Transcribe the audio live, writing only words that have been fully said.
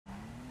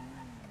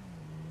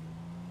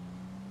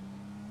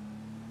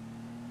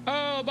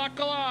Hello,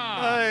 Bacala.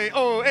 Hey,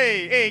 oh,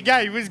 hey,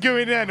 guy, what's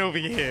going on over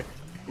here?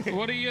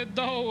 What are you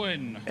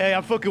doing? Hey,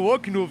 I'm fucking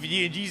walking over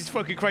here, and Jesus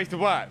fucking Christ,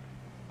 what?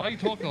 Why are you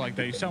talking like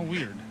that? You sound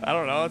weird. I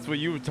don't know. That's what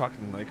you were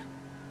talking like.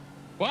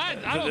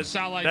 What? I don't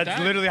sound like that. That's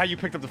literally how you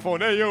picked up the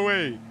phone. Hey, yo,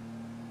 hey.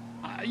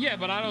 Yeah,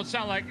 but I don't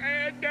sound like.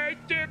 I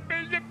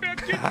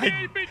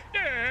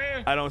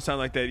don't sound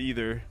like that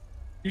either.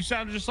 You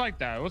sound just like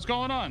that. What's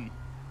going on?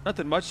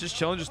 Nothing much. Just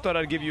chilling. Just thought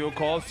I'd give you a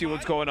call, see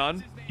what's going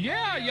on.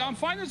 Yeah, I'm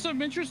finding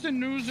some interesting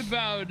news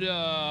about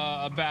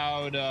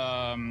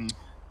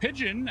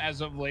Pigeon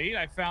as of late.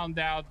 I found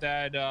out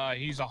that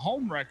he's a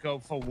home wrecker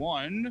for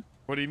one.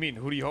 What do you mean?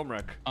 Who do you home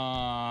wreck?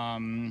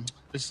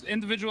 This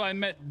individual I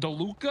met,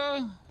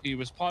 DeLuca. He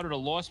was part of the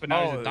Lost, but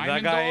now he's a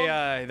diamond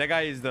dog. That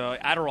guy is the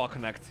Adderall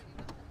Connect.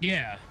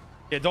 Yeah.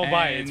 Yeah, don't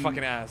buy it. It's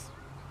fucking ass.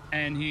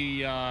 And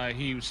he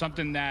was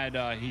something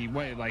that he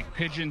went like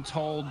Pigeon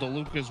told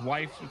DeLuca's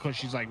wife, because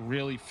she's like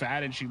really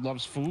fat and she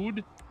loves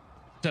food,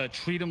 to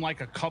treat him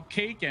like a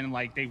cupcake, and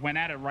like they went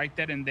at it right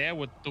then and there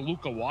with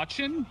DeLuca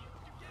watching.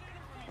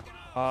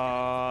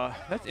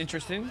 That's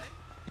interesting.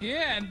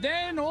 Yeah, and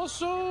then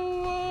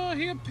also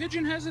here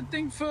Pigeon has a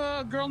thing for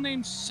a girl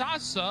named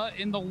Sasa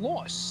in the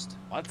Lost.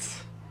 What?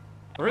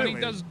 Really? When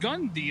he does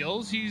gun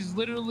deals, he's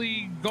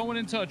literally going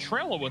into a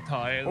trailer with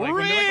her. Like,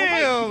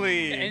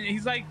 really? And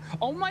he's like,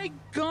 "Oh my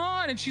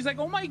god!" And she's like,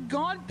 "Oh my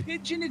god,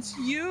 Pigeon, it's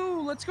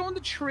you! Let's go in the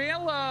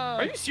trailer."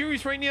 Are you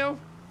serious right now?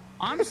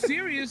 I'm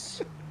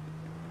serious.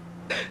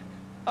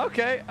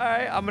 Okay, all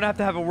right. I'm gonna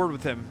have a word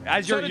with him.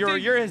 As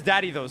you're his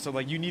daddy though, so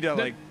like you need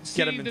to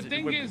get him. The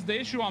thing is, the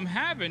issue I'm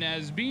having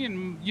as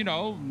being,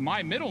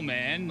 my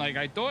middleman. Like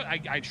I thought,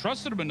 I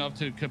trusted him enough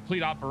to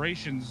complete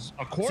operations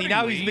accordingly. See,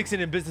 now he's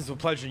mixing in business with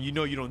pleasure. You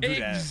know you don't do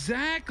that.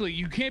 Exactly.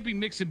 You can't be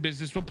mixing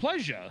business with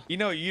pleasure. You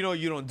know you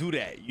don't do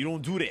that. You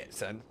don't do that,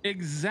 son.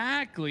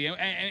 Exactly.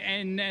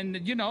 And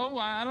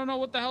I don't know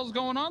what the hell's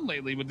going on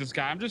lately with this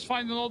guy. I'm just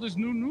finding all this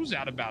new news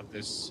out about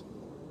this.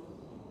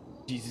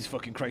 Jesus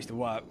fucking Christ,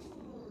 what?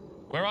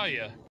 Where are you?